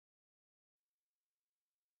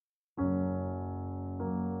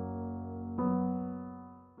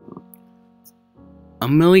A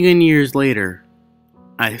million years later,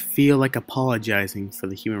 I feel like apologizing for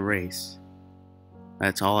the human race.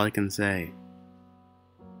 That's all I can say.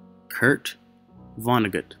 Kurt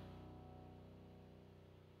Vonnegut.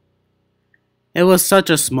 It was such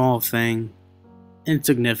a small thing,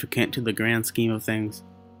 insignificant to the grand scheme of things.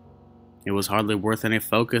 It was hardly worth any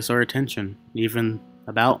focus or attention, even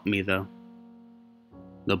about me though.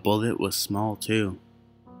 The bullet was small too,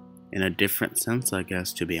 in a different sense I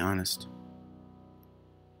guess, to be honest.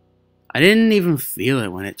 I didn't even feel it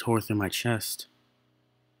when it tore through my chest.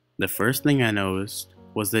 The first thing I noticed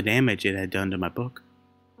was the damage it had done to my book.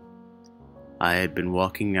 I had been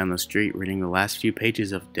walking down the street reading the last few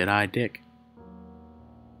pages of Dead-Eye Dick.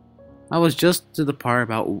 I was just to the part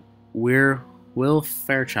about where Will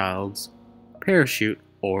Fairchild's parachute,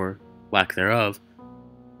 or lack thereof,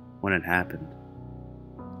 when it happened.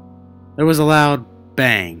 There was a loud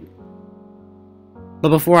bang. But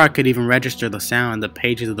before I could even register the sound, the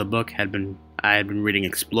pages of the book I had been reading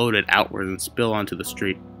exploded outward and spilled onto the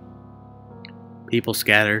street. People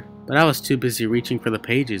scattered, but I was too busy reaching for the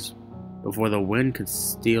pages before the wind could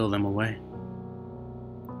steal them away.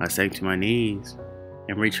 I sank to my knees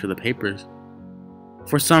and reached for the papers.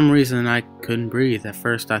 For some reason, I couldn't breathe. At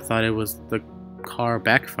first, I thought it was the car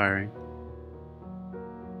backfiring.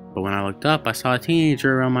 But when I looked up, I saw a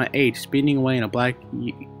teenager around my age speeding away in a black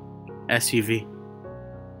SUV.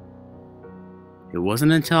 It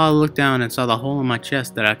wasn't until I looked down and saw the hole in my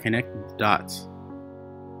chest that I connected the dots.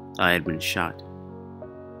 I had been shot.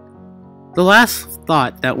 The last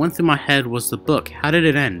thought that went through my head was the book. How did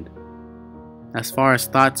it end? As far as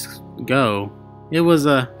thoughts go, it was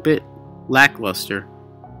a bit lackluster.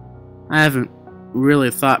 I haven't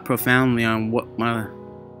really thought profoundly on what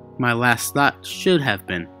my last thought should have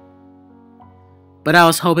been. But I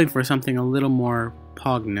was hoping for something a little more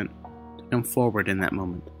poignant to come forward in that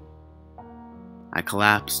moment. I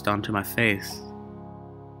collapsed onto my face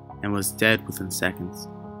and was dead within seconds.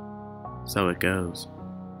 So it goes.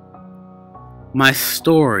 My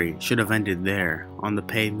story should have ended there, on the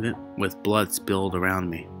pavement with blood spilled around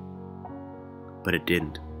me. But it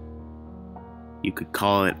didn't. You could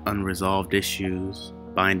call it unresolved issues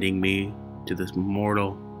binding me to this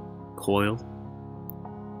mortal coil,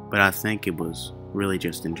 but I think it was really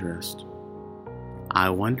just interest. I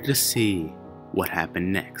wanted to see what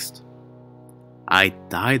happened next. I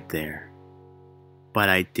died there, but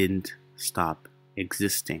I didn't stop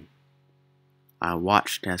existing. I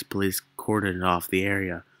watched as police cordoned off the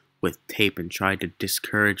area with tape and tried to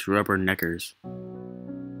discourage rubberneckers.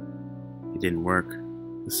 It didn't work.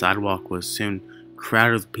 The sidewalk was soon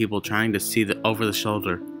crowded with people trying to see over the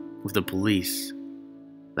shoulder of the police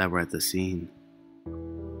that were at the scene.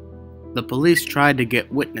 The police tried to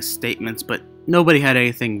get witness statements, but nobody had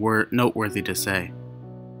anything noteworthy to say.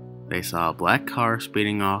 They saw a black car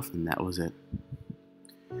speeding off, and that was it.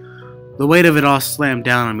 The weight of it all slammed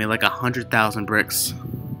down on me like 100,000 bricks.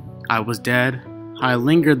 I was dead. I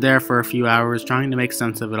lingered there for a few hours trying to make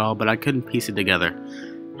sense of it all, but I couldn't piece it together.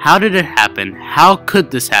 How did it happen? How could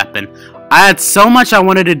this happen? I had so much I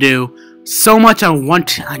wanted to do, so much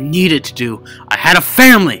I needed to do. I had a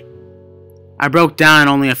family. I broke down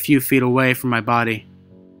only a few feet away from my body.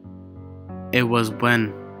 It was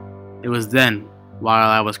then, while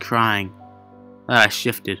I was crying, that I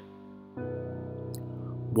shifted.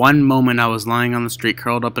 One moment I was lying on the street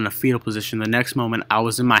curled up in a fetal position. The next moment I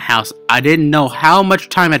was in my house. I didn't know how much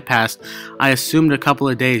time had passed. I assumed a couple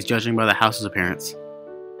of days, judging by the house's appearance.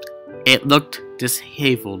 It looked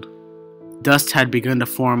disheveled. Dust had begun to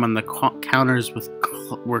form on the counters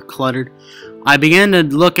were cluttered. I began to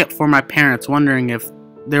look for my parents, wondering if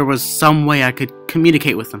there was some way I could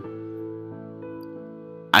communicate with them.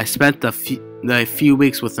 I spent the few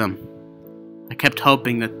weeks with them. I kept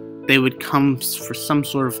hoping that they would come for some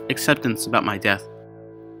sort of acceptance about my death.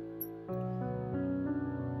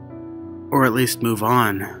 Or at least move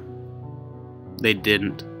on. They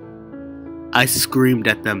didn't. I screamed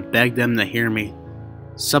at them, begged them to hear me,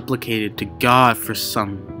 supplicated to God for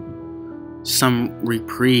some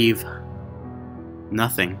reprieve.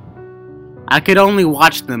 Nothing. I could only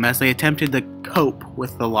watch them as they attempted to cope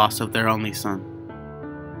with the loss of their only son.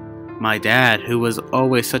 My dad, who was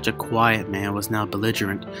always such a quiet man, was now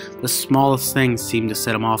belligerent. The smallest things seemed to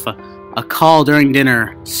set him off. A call during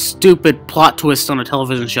dinner, stupid plot twist on a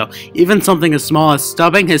television show, even something as small as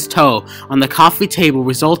stubbing his toe on the coffee table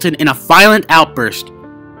resulted in a violent outburst.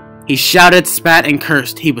 He shouted, spat, and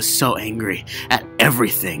cursed. He was so angry at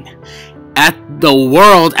everything. At the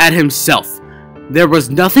world, at himself. There was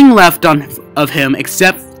nothing left of him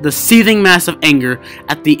except the seething mass of anger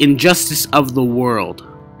at the injustice of the world.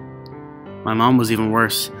 My mom was even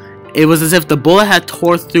worse. It was as if the bullet had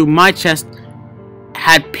tore through my chest,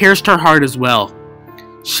 had pierced her heart as well.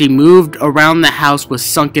 She moved around the house with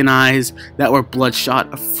sunken eyes that were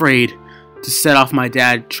bloodshot, afraid to set off my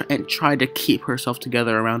dad, and tried to keep herself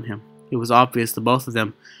together around him. It was obvious to both of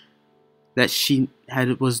them that she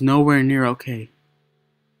was nowhere near okay.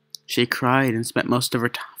 She cried and spent most of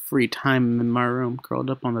her free time in my room, curled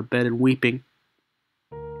up on the bed and weeping.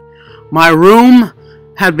 My room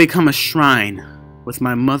had become a shrine, with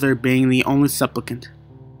my mother being the only supplicant.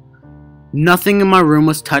 Nothing in my room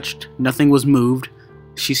was touched, nothing was moved.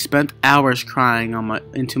 She spent hours crying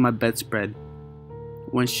into my bedspread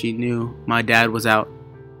when she knew my dad was out.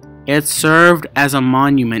 It served as a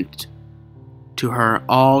monument to her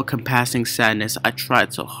all-compassing sadness. I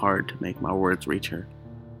tried so hard to make my words reach her,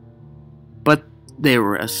 but they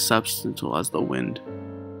were as substantial as the wind.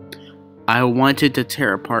 I wanted to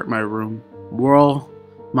tear apart my room, whirl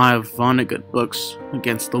my Vonnegut books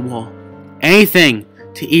against the wall, anything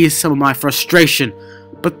to ease some of my frustration,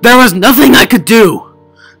 but there was nothing I could do.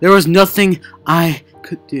 There was nothing I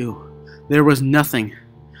could do. There was nothing.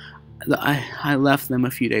 I left them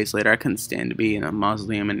a few days later. I couldn't stand to be in a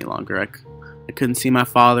mausoleum any longer. I couldn't see my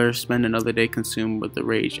father spend another day consumed with the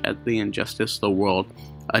rage at the injustice of the world.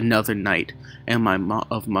 Another night, and my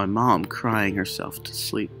mom crying herself to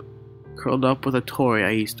sleep, curled up with a toy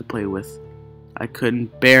I used to play with. I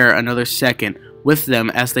couldn't bear another second with them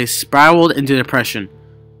as they spiraled into depression.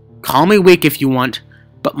 Call me weak if you want,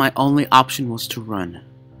 but my only option was to run.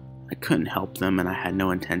 I couldn't help them, and I had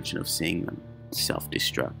no intention of seeing them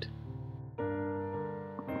self-destruct.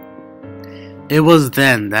 It was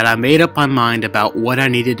then that I made up my mind about what I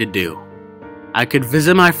needed to do. I could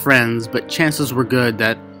visit my friends, but chances were good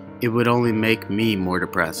that it would only make me more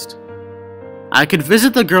depressed. I could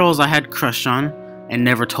visit the girls I had crushed on and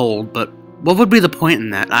never told, but what would be the point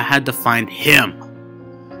in that? I had to find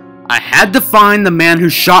him. I had to find the man who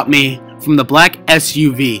shot me from the black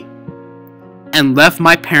SUV and left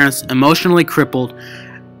my parents emotionally crippled.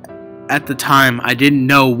 At the time, I didn't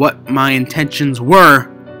know what my intentions were,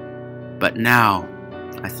 but now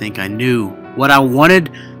I think I knew what I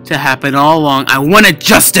wanted to happen all along. I wanted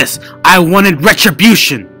justice. I wanted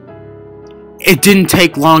retribution. It didn't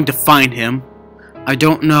take long to find him. I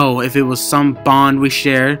don't know if it was some bond we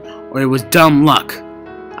shared or it was dumb luck.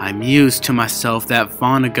 I mused to myself that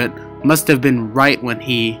Vonnegut must have been right when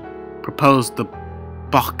he proposed the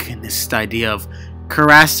Balkanist idea of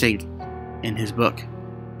caressing in his book,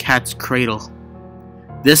 Cat's Cradle.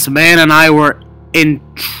 This man and I were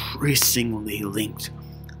increasingly linked.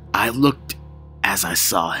 I looked as I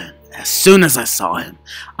saw him. As soon as I saw him,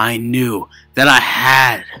 I knew that I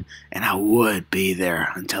had and I would be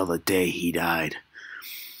there until the day he died.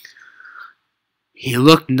 He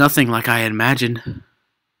looked nothing like I had imagined.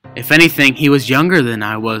 If anything, he was younger than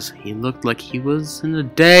I was. He looked like he was in a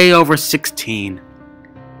day over 16.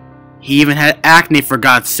 He even had acne, for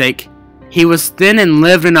God's sake. He was thin and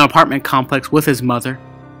lived in an apartment complex with his mother.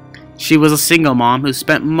 She was a single mom who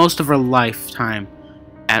spent most of her lifetime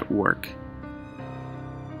at work.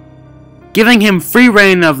 Giving him free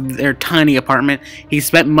reign of their tiny apartment, he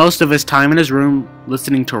spent most of his time in his room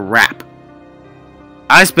listening to rap.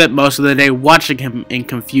 I spent most of the day watching him in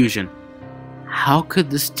confusion. How could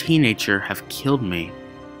this teenager have killed me?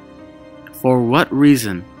 For what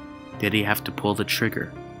reason did he have to pull the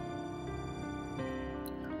trigger?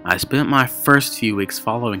 I spent my first few weeks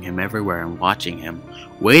following him everywhere and watching him,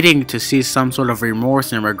 waiting to see some sort of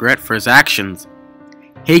remorse and regret for his actions.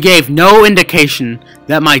 He gave no indication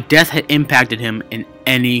that my death had impacted him in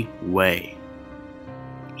any way.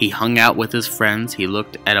 He hung out with his friends. He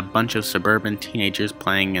looked at a bunch of suburban teenagers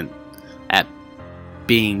playing at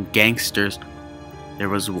being gangsters. There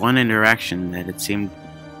was one interaction that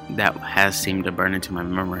has seemed to burn into my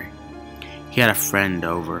memory. He had a friend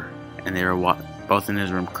over, and they were both in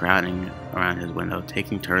his room, crowding around his window,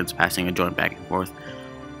 taking turns passing a joint back and forth.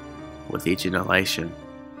 With each inhalation,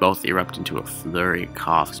 both erupt into a flurry of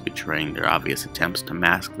coughs, betraying their obvious attempts to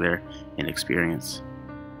mask their inexperience.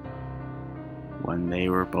 When they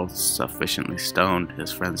were both sufficiently stoned,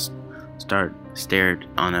 his friends stared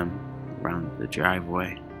on him around the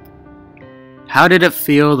driveway. How did it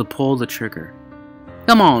feel to pull the trigger?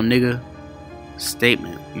 Come on, nigga.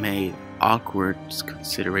 Statement made, awkward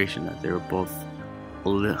consideration that they were both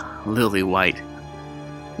lily white.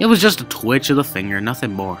 It was just a twitch of the finger,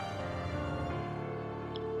 nothing more.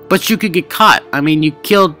 But you could get caught. I mean, you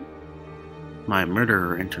killed... My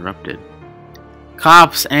murderer interrupted.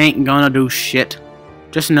 Cops ain't gonna do shit.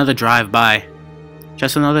 Just another drive-by.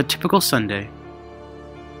 Just another typical Sunday.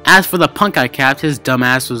 As for the punk I capped, his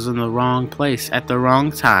dumbass was in the wrong place at the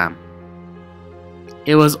wrong time.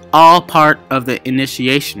 It was all part of the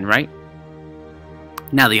initiation, right?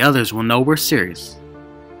 Now the others will know we're serious.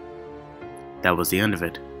 That was the end of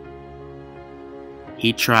it.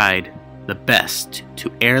 He tried the best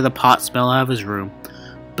to air the pot smell out of his room,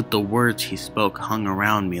 but the words he spoke hung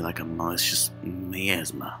around me like a malicious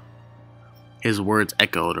miasma. His words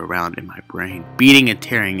echoed around in my brain, beating and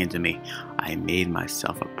tearing into me. I made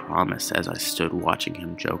myself a promise as I stood watching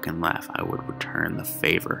him joke and laugh. I would return the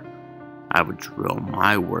favor. I would drill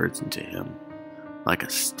my words into him like a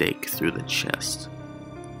stake through the chest.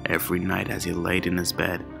 Every night as he laid in his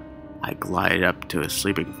bed, I glided up to his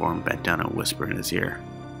sleeping form, bent down and whispered in his ear.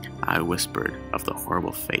 I whispered of the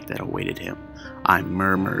horrible fate that awaited him. I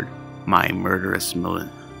murmured my murderous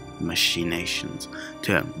machinations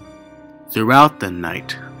to him. Throughout the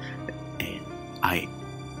night, I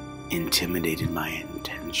intimidated my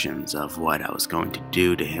intentions of what I was going to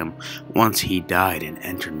do to him once he died and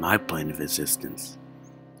entered my plane of existence.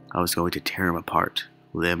 I was going to tear him apart,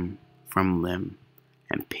 limb from limb,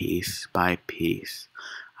 and piece by piece.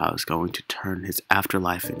 I was going to turn his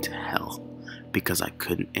afterlife into hell because I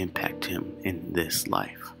couldn't impact him in this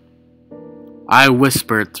life. I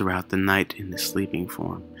whispered throughout the night in his sleeping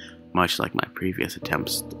form. Much like my previous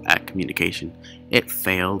attempts at communication, it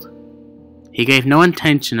failed. He gave no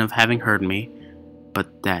intention of having heard me,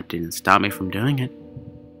 but that didn't stop me from doing it.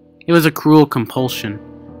 It was a cruel compulsion.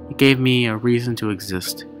 It gave me a reason to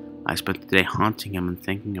exist. I spent the day haunting him and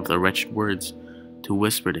thinking of the wretched words to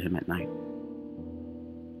whisper to him at night.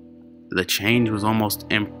 The change was almost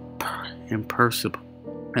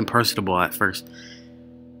imperceptible at first.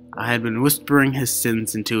 I had been whispering his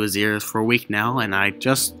sins into his ears for a week now, and I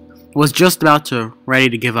was just about ready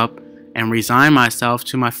to give up and resign myself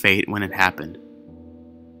to my fate when it happened.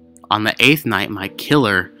 On the 8th night, my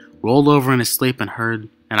killer rolled over in his sleep and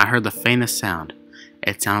I heard the faintest sound.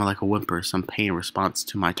 It sounded like a whimper, some pain response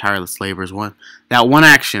to my tireless labors. That one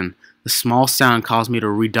action, the small sound, caused me to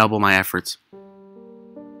redouble my efforts.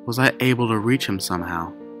 Was I able to reach him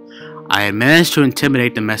somehow? I had managed to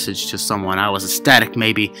intimidate the message to someone. I was ecstatic.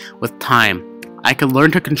 Maybe with time I could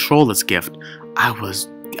learn to control this gift.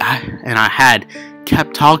 I had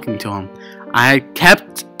kept talking to him. I had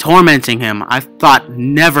kept tormenting him. I thought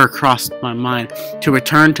never crossed my mind to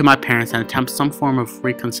return to my parents and attempt some form of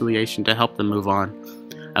reconciliation to help them move on.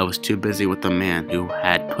 I was too busy with the man who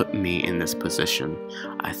had put me in this position.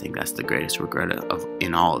 I think that's the greatest regret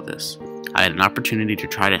in all of this. I had an opportunity to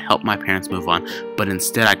try to help my parents move on, but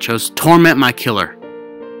instead I chose to torment my killer.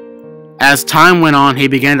 As time went on, he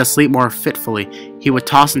began to sleep more fitfully. He would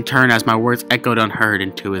toss and turn as my words echoed unheard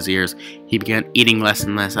into his ears. He began eating less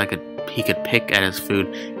and less. He could pick at his food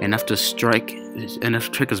enough to trick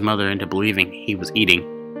his mother into believing he was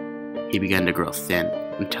eating. He began to grow thin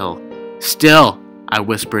until, still, I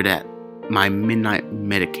whispered at my midnight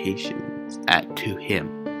medications to him.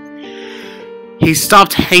 He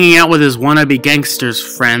stopped hanging out with his wannabe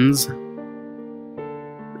gangsters friends.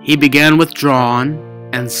 He began withdrawn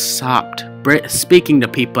and stopped speaking to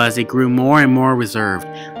people as he grew more and more reserved.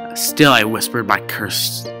 Still, I whispered my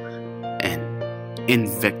curses and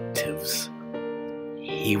invectives.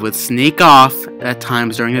 He would sneak off at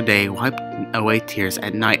times during the day, wipe away tears.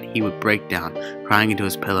 At night, he would break down, crying into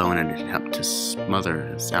his pillow in an attempt to smother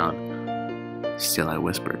his sound. Still, I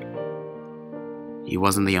whispered. He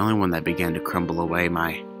wasn't the only one that began to crumble away.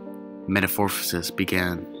 My metamorphosis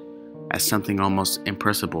began as something almost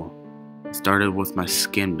imperceptible. It started with my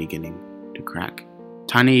skin beginning to crack.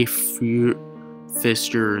 Tiny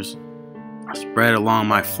fissures spread along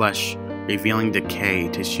my flesh, revealing decay.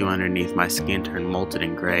 Tissue underneath my skin turned molten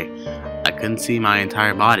and gray. I couldn't see my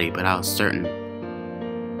entire body, but I was certain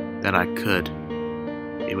that I could.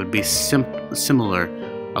 It would be similar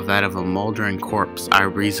of that of a moldering corpse. I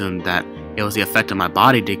reasoned that it was the effect of my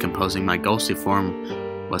body decomposing. My ghostly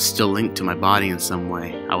form was still linked to my body in some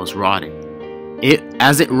way. I was rotting.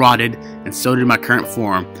 As it rotted, and so did my current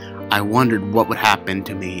form, I wondered what would happen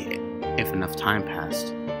to me if enough time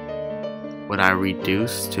passed. Would I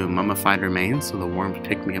reduce to mummified remains so the worms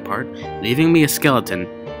picked me apart, leaving me a skeleton?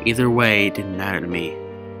 Either way, it didn't matter to me.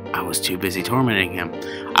 I was too busy tormenting him.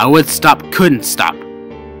 I would stop, couldn't stop.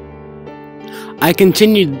 I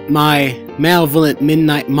continued my malevolent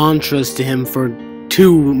midnight mantras to him for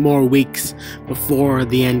 2 more weeks before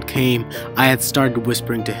the end came. I had started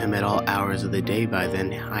whispering to him at all hours of the day by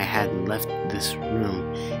then. I hadn't left this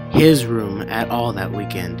room, his room, at all that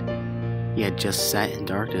weekend. He had just sat in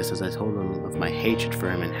darkness as I told him of my hatred for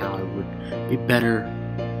him and how it would be better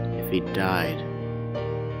if he died.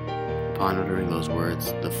 Upon uttering those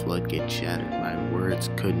words, the floodgate shattered. My words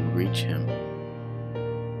couldn't reach him.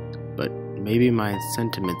 But maybe my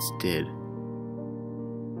sentiments did.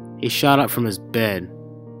 He shot up from his bed,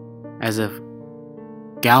 as if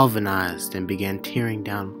galvanized, and began tearing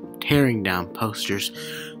down posters,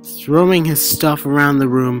 throwing his stuff around the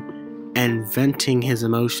room, and venting his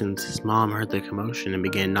emotions. His mom heard the commotion and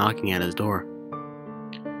began knocking at his door.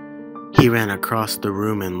 He ran across the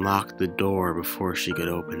room and locked the door before she could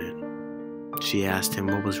open it. She asked him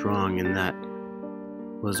what was wrong, and that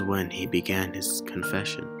was when he began his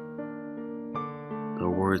confession. The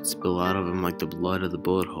words spilled out of him like the blood of the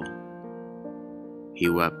bullet hole. He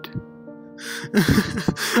wept.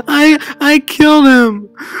 I killed him.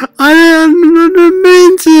 I didn't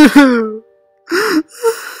mean to.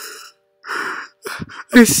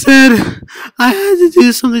 I said I had to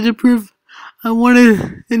do something to prove I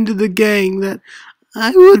wanted into the gang, that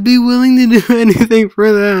I would be willing to do anything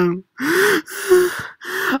for them.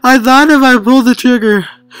 I thought if I pulled the trigger,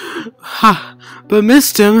 but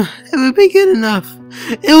missed him, it would be good enough.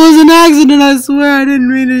 It was an accident, I swear. I didn't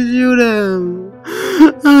mean to shoot him.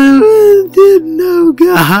 I didn't know,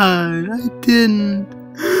 God. I didn't.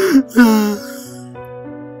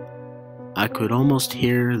 I could almost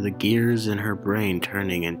hear the gears in her brain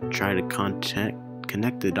turning and try to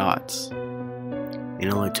connect the dots.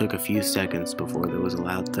 It only took a few seconds before there was a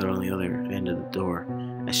loud thud on the other end of the door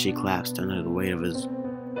as she collapsed under the weight of his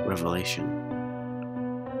revelation.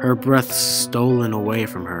 Her breath stolen away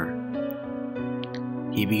from her.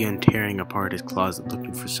 He began tearing apart his closet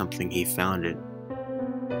looking for something. He found it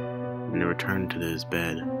and returned to his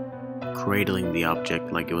bed, cradling the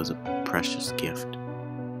object like it was a precious gift.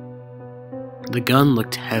 The gun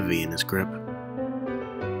looked heavy in his grip,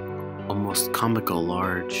 almost comical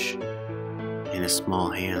large in his small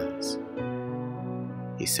hands.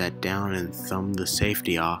 He sat down and thumbed the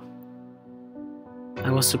safety off. I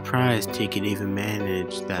was surprised he could even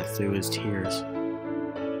manage that through his tears.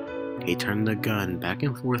 He turned the gun back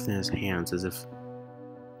and forth in his hands as if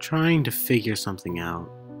trying to figure something out.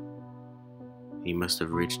 He must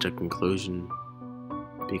have reached a conclusion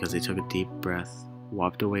because he took a deep breath,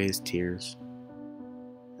 wiped away his tears,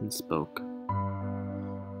 and spoke.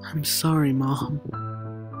 "I'm sorry, Mom."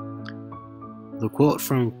 The quote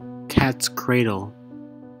from Cat's Cradle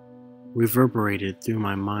reverberated through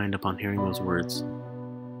my mind upon hearing those words.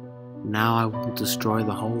 Now I will destroy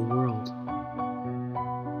the whole world.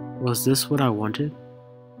 Was this what I wanted?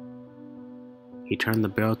 He turned the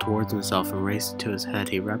barrel towards himself and raised it to his head.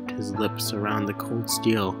 He wrapped his lips around the cold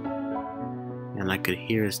steel, and I could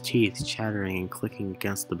hear his teeth chattering and clicking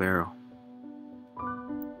against the barrel.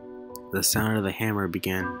 The sound of the hammer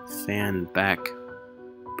began fanned back,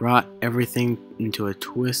 brought everything into a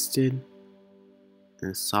twisted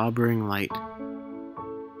and sobering light.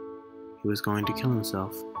 He was going to kill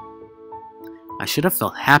himself. I should have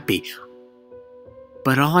felt happy,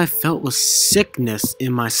 but all I felt was sickness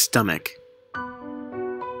in my stomach.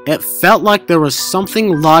 It felt like there was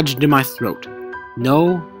something lodged in my throat.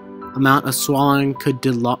 No amount of swallowing could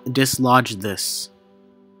dislodge this.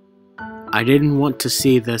 I didn't want to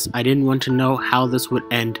see this. I didn't want to know how this would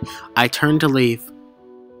end. I turned to leave,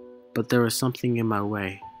 but there was something in my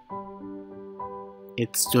way.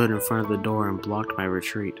 It stood in front of the door and blocked my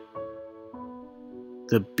retreat.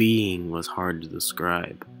 The being was hard to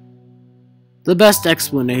describe. The best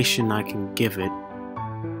explanation I can give it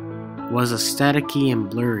was a staticky and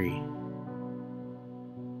blurry.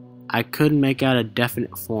 I couldn't make out a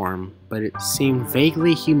definite form, but it seemed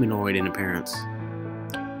vaguely humanoid in appearance.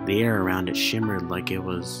 The air around it shimmered like it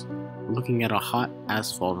was looking at a hot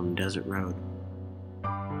asphalt on a desert road.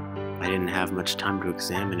 I didn't have much time to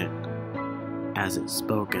examine it, as it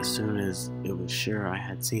spoke as soon as it was sure I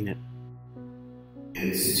had seen it.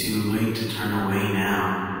 "It's too late to turn away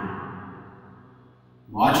now.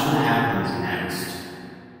 Watch what happens next,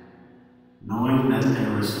 knowing that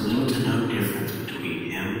there was little to no difference between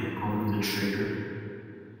him pulling the trigger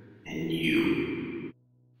and you."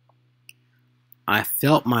 I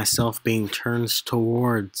felt myself being turned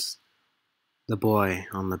towards the boy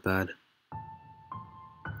on the bed.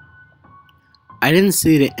 I didn't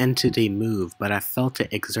see the entity move, but I felt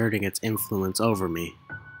it exerting its influence over me.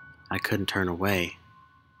 I couldn't turn away.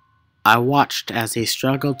 I watched as he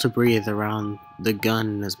struggled to breathe around the gun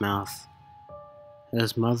in his mouth.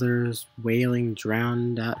 His mother's wailing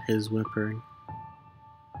drowned out his whimpering.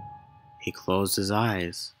 He closed his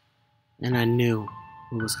eyes, and I knew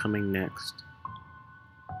what was coming next.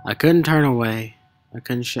 I couldn't turn away. I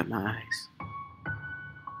couldn't shut my eyes.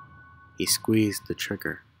 He squeezed the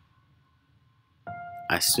trigger.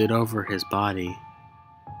 I stood over his body.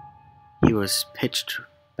 He was pitched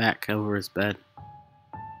back over his bed.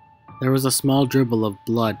 There was a small dribble of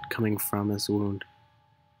blood coming from his wound.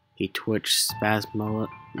 He twitched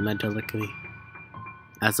spasmodically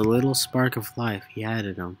as the little spark of life he had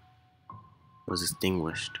in him was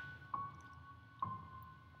extinguished.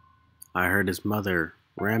 I heard his mother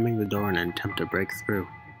ramming the door in an attempt to break through.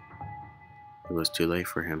 It was too late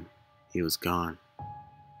for him. He was gone.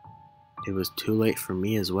 It was too late for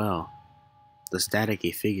me as well. The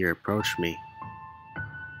staticky figure approached me,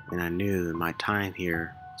 and I knew that my time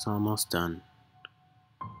here was almost done.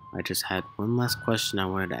 I just had one last question I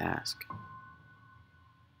wanted to ask.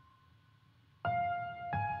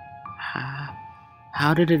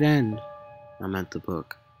 How did it end? I meant the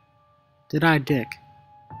book. Did I, Dick?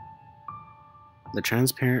 The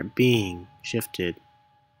transparent being shifted,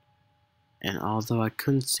 and although I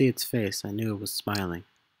couldn't see its face, I knew it was smiling.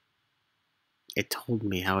 It told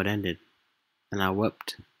me how it ended, and I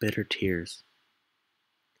wept bitter tears.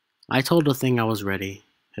 I told the thing I was ready.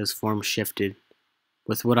 His form shifted,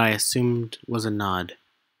 with what I assumed was a nod.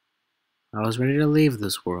 I was ready to leave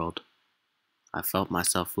this world. I felt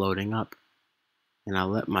myself floating up, and I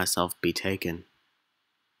let myself be taken.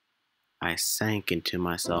 I sank into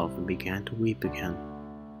myself and began to weep again.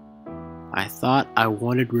 I thought I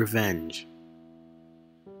wanted revenge,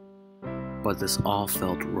 but this all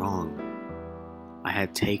felt wrong. I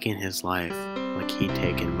had taken his life like he'd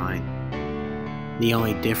taken mine. The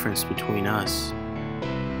only difference between us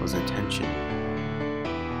was intention.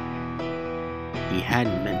 He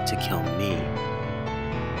hadn't meant to kill me.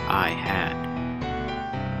 I had.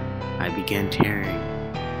 I began tearing.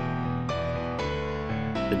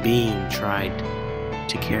 The being tried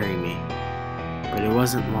to carry me, but it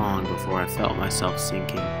wasn't long before I felt myself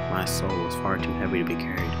sinking. My soul was far too heavy to be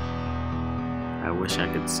carried. I wish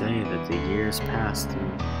I could say that the years passed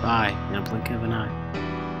by in a blink of an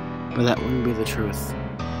eye, but that wouldn't be the truth.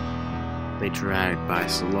 They dragged by,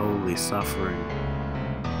 slowly suffering.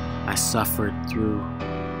 I suffered through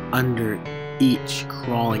under each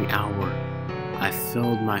crawling hour. I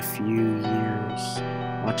filled my few years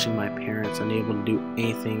watching my parents unable to do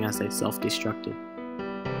anything as they self-destructed.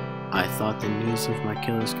 I thought the news of my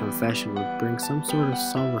killer's confession would bring some sort of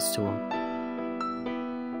solace to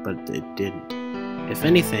him, but it didn't. If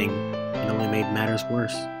anything, it only made matters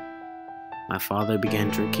worse. My father began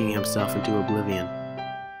drinking himself into oblivion.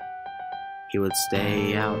 He would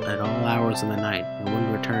stay out at all hours of the night and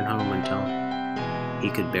wouldn't return home until he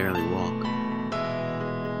could barely walk.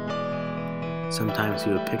 Sometimes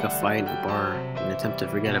he would pick a fight in a bar in an attempt to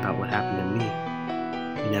forget about what happened to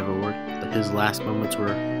me. He never worked, but his last moments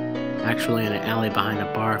were actually in an alley behind a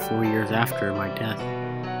bar 4 years after my death.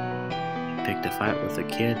 He picked a fight with a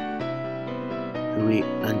kid who he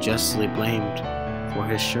unjustly blamed for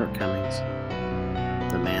his shortcomings.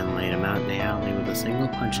 The man laid him out in the alley with a single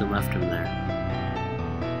punch and left him there.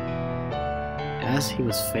 As he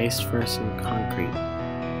was face first in concrete,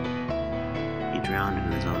 he drowned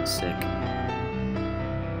in his own sick.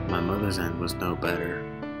 My mother's end was no better.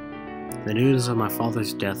 The news of my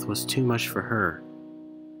father's death was too much for her.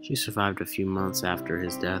 She survived a few months after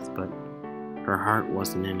his death, but her heart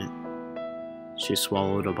wasn't in it. She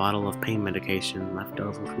swallowed a bottle of pain medication left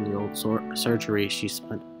over from the old surgery. She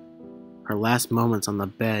spent her last moments on the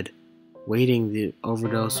bed, waiting the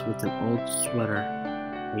overdose with an old sweater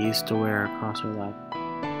I used to wear across her lap.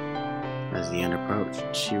 As the end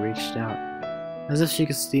approached, she reached out, as if she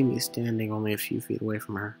could see me standing only a few feet away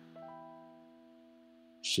from her.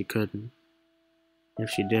 She couldn't.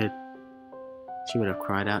 If she did, she would have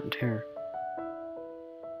cried out in terror.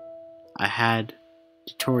 I had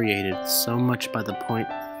deteriorated so much by that point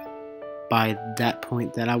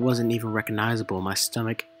that I wasn't even recognizable. My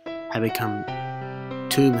stomach had become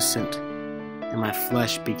tumescent, and my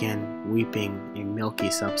flesh began weeping a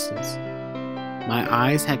milky substance. My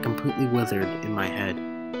eyes had completely withered in my head,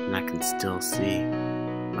 and I could still see.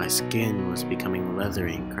 My skin was becoming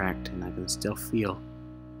leathery and cracked, and I can still feel.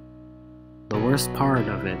 The worst part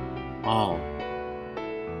of it all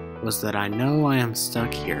was that I know I am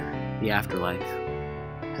stuck here. The afterlife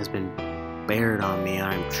has been bared on me, and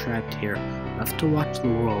I am trapped here, left to watch the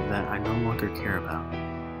world that I no longer care about.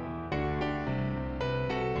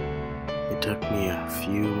 It took me a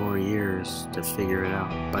few more years to figure it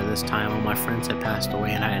out. By this time, all my friends had passed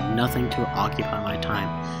away, and I had nothing to occupy my time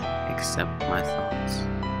except my thoughts.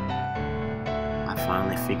 I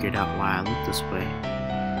finally figured out why I looked this way.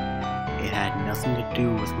 It had nothing to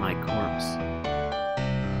do with my corpse.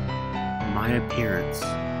 My appearance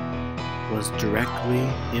was directly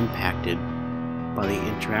impacted by the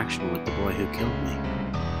interaction with the boy who killed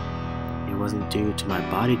me. It wasn't due to my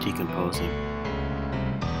body decomposing.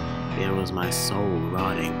 It was my soul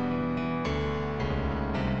rotting.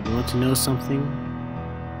 You want to know something?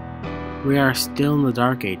 We are still in the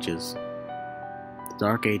Dark Ages. The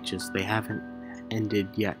Dark Ages, they haven't ended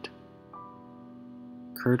yet.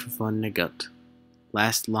 Kurt von Negut,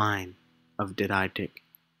 last line of Did I Dick.